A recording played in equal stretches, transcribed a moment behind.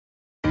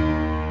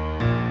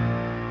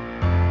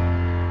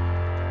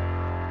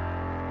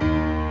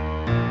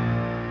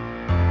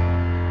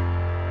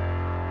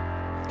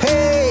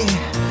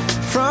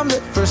From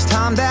the first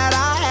time that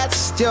I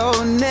asked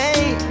your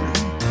name,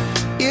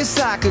 it's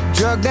like a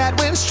drug that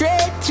went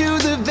straight to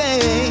the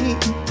vein.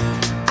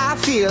 I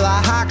feel a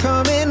high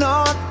coming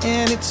on,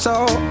 and it's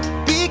all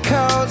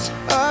because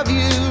of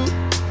you.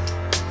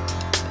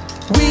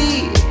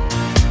 We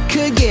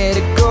could get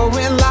it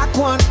going like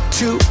 1,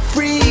 2,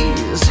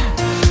 freeze.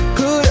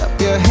 Put up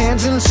your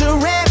hands and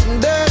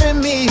surrender to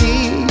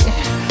me.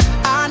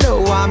 I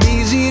know I'm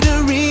easy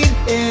to read,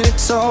 and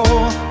it's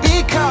all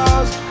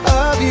because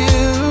of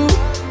you.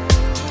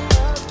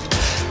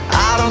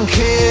 I don't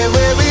care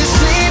where we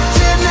sleep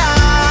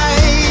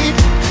tonight.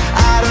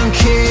 I don't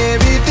care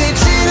if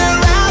it's in or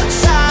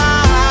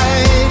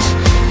outside.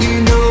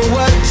 You know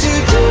what to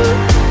do.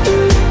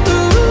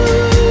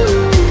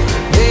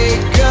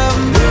 Make a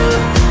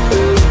move.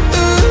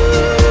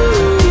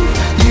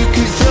 You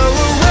can throw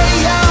away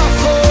your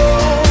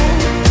phone.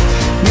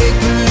 Make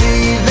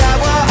believe that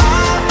we're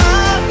all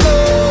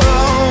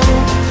alone.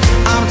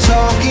 I'm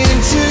talking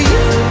to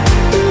you.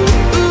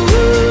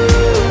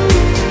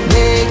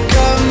 Make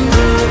a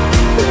move,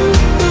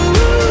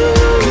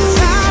 'cause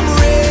I'm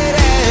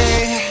ready.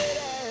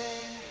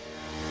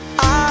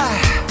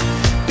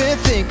 I've been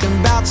thinking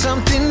about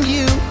something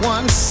you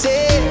once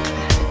said,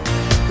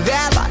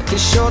 that life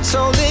is short,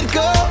 so let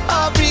go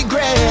of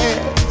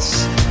regrets.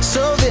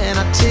 So then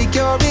I take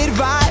your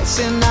advice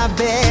and I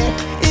bet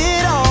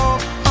it all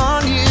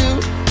on you.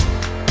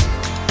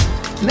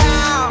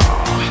 Now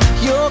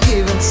you're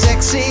giving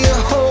sexy a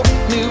whole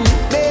new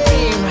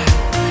name.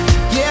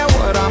 Yeah,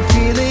 what I'm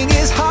feeling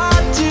is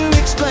hard to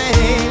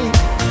explain.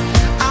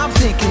 I'm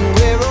thinking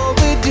we're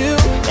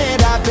overdue, and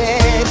I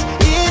bet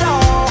it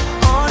all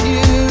on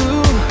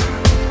you.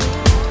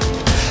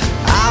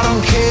 I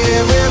don't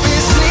care where we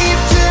sleep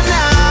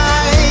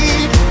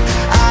tonight.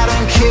 I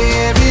don't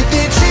care if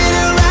it's in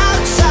or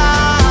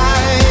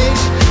outside.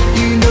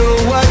 You know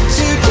what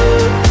to do.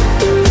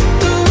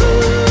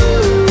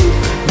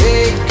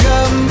 Make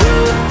a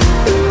move.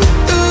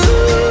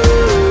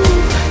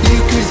 You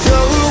can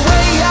throw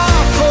away your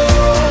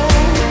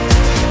phone.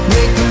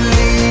 Make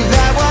believe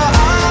that we're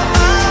all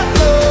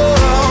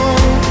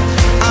alone.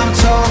 I'm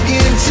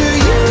talking to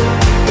you.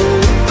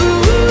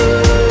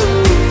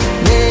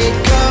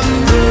 Make a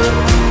move,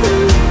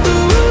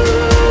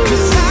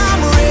 'cause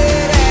I'm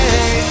ready.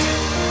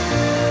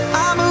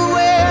 I'm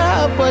aware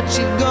of what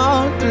you've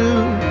gone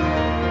through.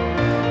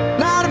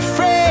 Not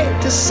afraid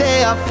to say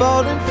I've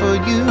fallen for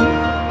you.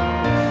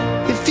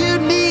 If you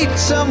need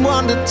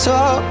someone to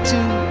talk to,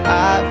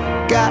 I've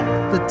got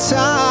the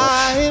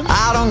time.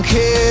 I don't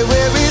care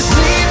where we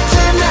sleep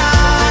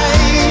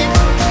tonight.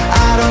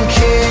 I don't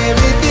care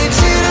if